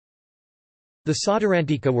The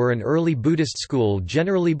Sautrāntika were an early Buddhist school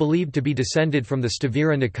generally believed to be descended from the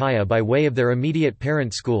Stavira Nikaya by way of their immediate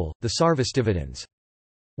parent school, the Sarvastivadins.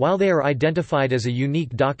 While they are identified as a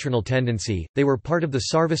unique doctrinal tendency, they were part of the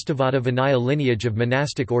Sarvastivada Vinaya lineage of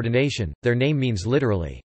monastic ordination. Their name means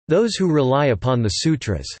literally, "those who rely upon the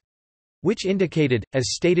sutras", which indicated,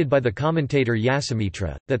 as stated by the commentator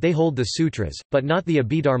Yasamitra, that they hold the sutras, but not the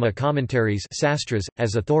Abhidharma commentaries sastras,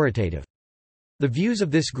 as authoritative. The views of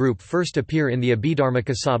this group first appear in the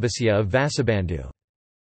Abhidharmakasabhasya of Vasubandhu.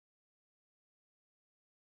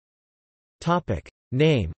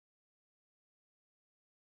 Name.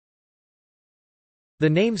 The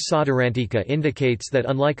name Sautrāntika indicates that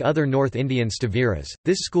unlike other North Indian Staviras,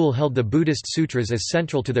 this school held the Buddhist sutras as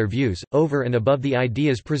central to their views, over and above the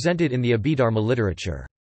ideas presented in the Abhidharma literature.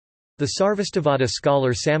 The Sarvastivada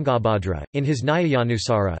scholar Samgabhadra, in his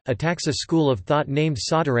Nyayanusara, attacks a school of thought named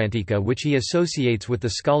Sautrāntika which he associates with the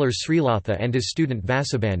scholars Srilatha and his student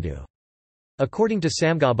Vasubandhu. According to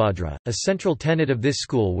Samgabhadra, a central tenet of this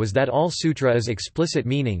school was that all sutra is explicit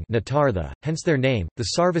meaning natartha, hence their name.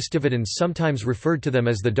 The Sarvastivadins sometimes referred to them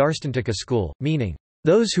as the Darstantika school, meaning,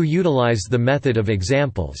 "those who utilize the method of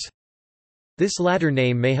examples." This latter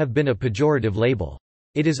name may have been a pejorative label.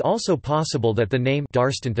 It is also possible that the name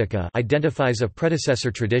Darstantika identifies a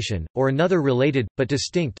predecessor tradition, or another related, but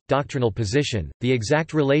distinct, doctrinal position. The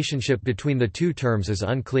exact relationship between the two terms is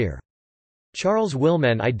unclear. Charles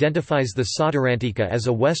Willman identifies the Sautrāntika as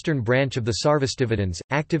a western branch of the Sarvastivadins,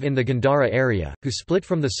 active in the Gandhara area, who split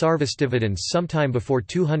from the Sarvastivadins sometime before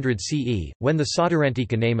 200 CE, when the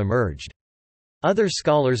Sautrāntika name emerged. Other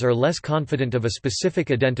scholars are less confident of a specific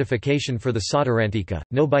identification for the Sautrāntika.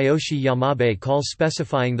 Nobuyoshi Yamabe calls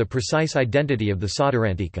specifying the precise identity of the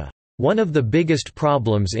Sautrāntika one of the biggest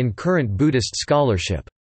problems in current Buddhist scholarship.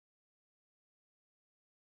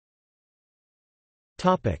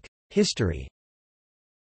 History.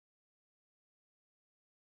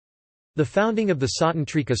 The founding of the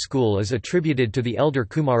Sautrāntika school is attributed to the elder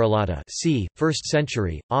Kumaralata, c. 1st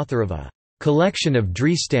century, author of a collection of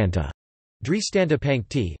Dristanta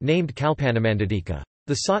Pankti named Kalpanamandadika.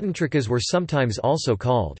 The Sautrāntikas were sometimes also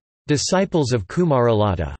called disciples of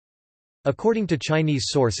Kumaralata. According to Chinese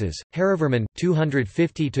sources, Harivarman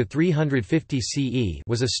 250–350 CE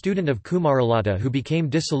was a student of Kumaralata who became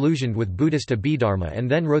disillusioned with Buddhist Abhidharma and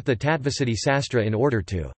then wrote the Tattvasiddhi Sastra in order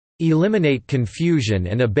to eliminate confusion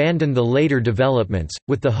and abandon the later developments,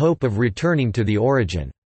 with the hope of returning to the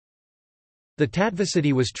origin. The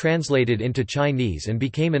Tattvasiddhi was translated into Chinese and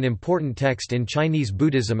became an important text in Chinese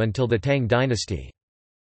Buddhism until the Tang dynasty.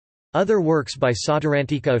 Other works by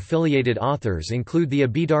Sautrāntika-affiliated authors include the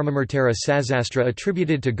Abhidharmamurtara Sasastra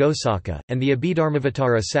attributed to Gosaka, and the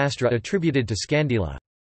Abhidharmavatara Sastra attributed to Skandila.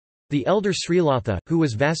 The elder Srilatha, who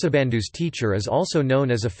was Vasubandhu's teacher, is also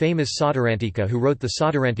known as a famous Sautrāntika who wrote the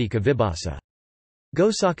Sautrāntika Vibhasa.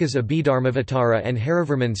 Gosaka's Abhidharmavatara and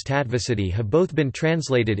Harivarman's Tattvasiddhi have both been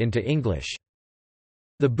translated into English.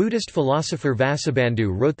 The Buddhist philosopher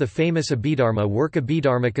Vasubandhu wrote the famous Abhidharma work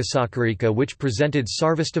Abhidharmakasakarika, which presented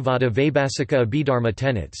Sarvastivada Vaibhasika Abhidharma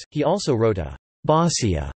tenets. He also wrote a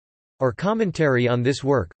Bhāsya, or commentary on this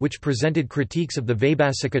work, which presented critiques of the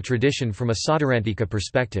Vaibhasika tradition from a Sautrāntika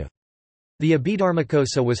perspective. The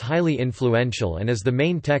Abhidharmakosa was highly influential and is the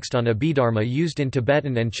main text on Abhidharma used in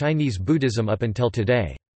Tibetan and Chinese Buddhism up until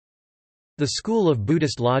today. The school of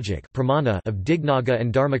Buddhist logic pramana of Dignaga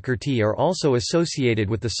and Dharmakirti are also associated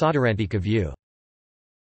with the Sautrāntika view.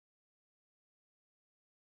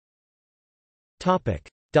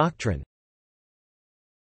 Doctrine.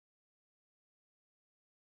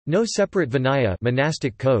 No separate Vinaya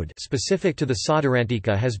monastic code specific to the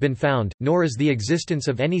Sautrāntika has been found, nor is the existence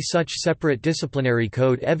of any such separate disciplinary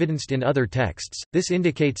code evidenced in other texts. This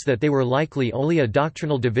indicates that they were likely only a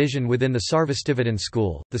doctrinal division within the Sarvastivadin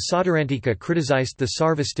school. The Sautrāntika criticized the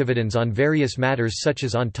Sarvastivadins on various matters such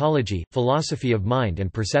as ontology, philosophy of mind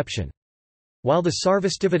and perception. While the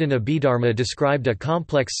Sarvastivadin Abhidharma described a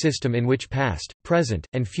complex system in which past, present,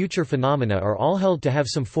 and future phenomena are all held to have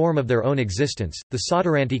some form of their own existence, the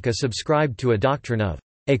Sautrāntika subscribed to a doctrine of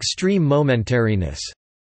extreme momentariness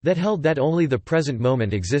that held that only the present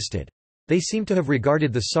moment existed. They seem to have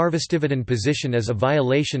regarded the Sarvastivadin position as a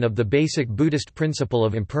violation of the basic Buddhist principle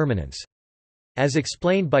of impermanence. As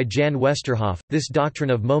explained by Jan Westerhoff, this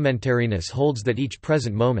doctrine of momentariness holds that each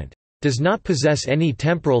present moment does not possess any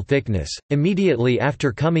temporal thickness. Immediately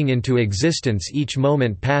after coming into existence, each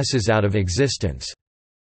moment passes out of existence,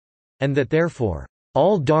 and that therefore,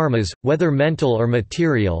 all dharmas, whether mental or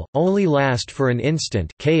material, only last for an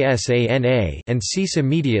instant and cease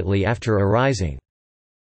immediately after arising.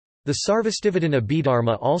 The Sarvastivadana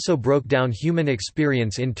Abhidharma also broke down human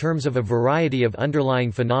experience in terms of a variety of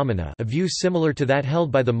underlying phenomena, a view similar to that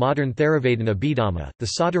held by the modern Theravadana Abhidhamma.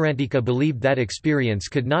 The Sautrāntika believed that experience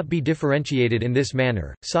could not be differentiated in this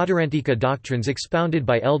manner. Sautrāntika doctrines expounded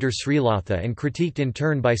by Elder Srilatha and critiqued in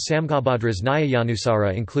turn by Samgabhadra's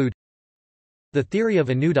Nyayanusara include the theory of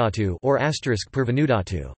anudhatu or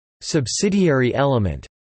 *pervanudhatu, subsidiary element,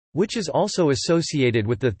 which is also associated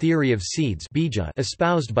with the theory of seeds bija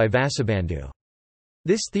espoused by Vasubandhu.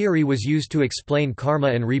 This theory was used to explain karma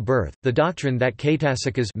and rebirth, the doctrine that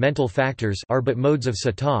caitasikas mental factors are but modes of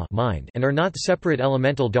sata mind and are not separate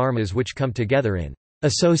elemental dharmas which come together in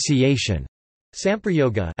association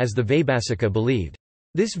samprayoga as the Vaibhasika believed.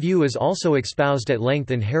 This view is also espoused at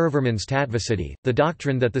length in Harivarman's Tattvasiddhi, the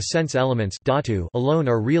doctrine that the sense elements dhatu alone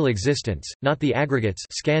are real existence, not the aggregates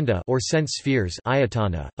skandha or sense spheres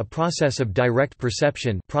ayatana, a process of direct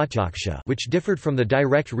perception pratyaksha which differed from the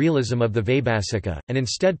direct realism of the Vaibhasika, and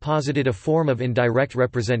instead posited a form of indirect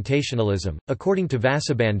representationalism. According to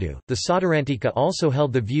Vasubandhu, the Sautrāntika also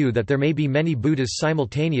held the view that there may be many Buddhas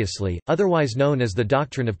simultaneously, otherwise known as the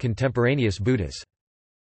doctrine of contemporaneous Buddhas.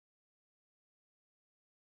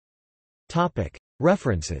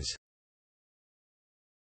 References.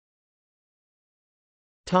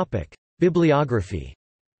 Bibliography.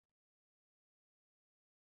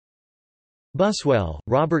 Buswell,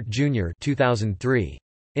 Robert Jr. 2003.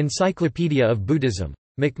 Encyclopedia of Buddhism.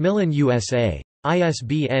 Macmillan, USA.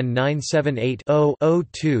 ISBN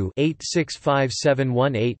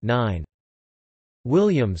 978-0-02-865718-9.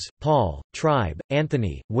 Williams, Paul, Tribe,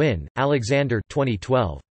 Anthony, Wynne, Alexander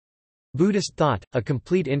 2012. Buddhist Thought, A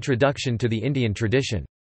Complete Introduction to the Indian Tradition.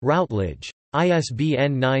 Routledge.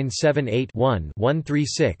 ISBN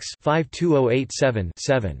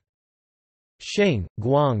 978-1-136-52087-7. Sheng,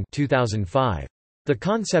 Guang 2005. The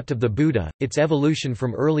Concept of the Buddha, Its Evolution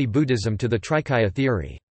from Early Buddhism to the Trikaya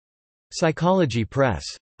Theory. Psychology Press.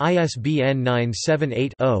 ISBN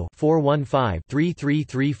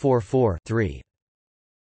 978-0-415-33344-3.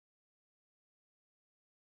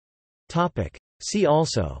 See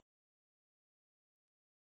also: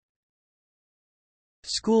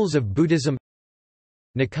 Schools of Buddhism,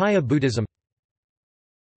 Nikaya Buddhism.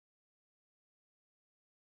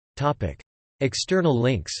 External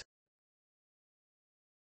links.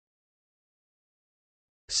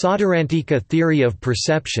 Sautrāntika Theory of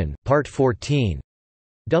Perception, Part 14.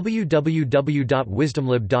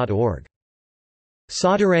 www.wisdomlib.org.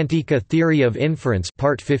 Sautrāntika Theory of Inference,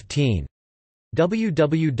 Part 15.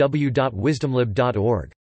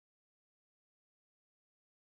 www.wisdomlib.org.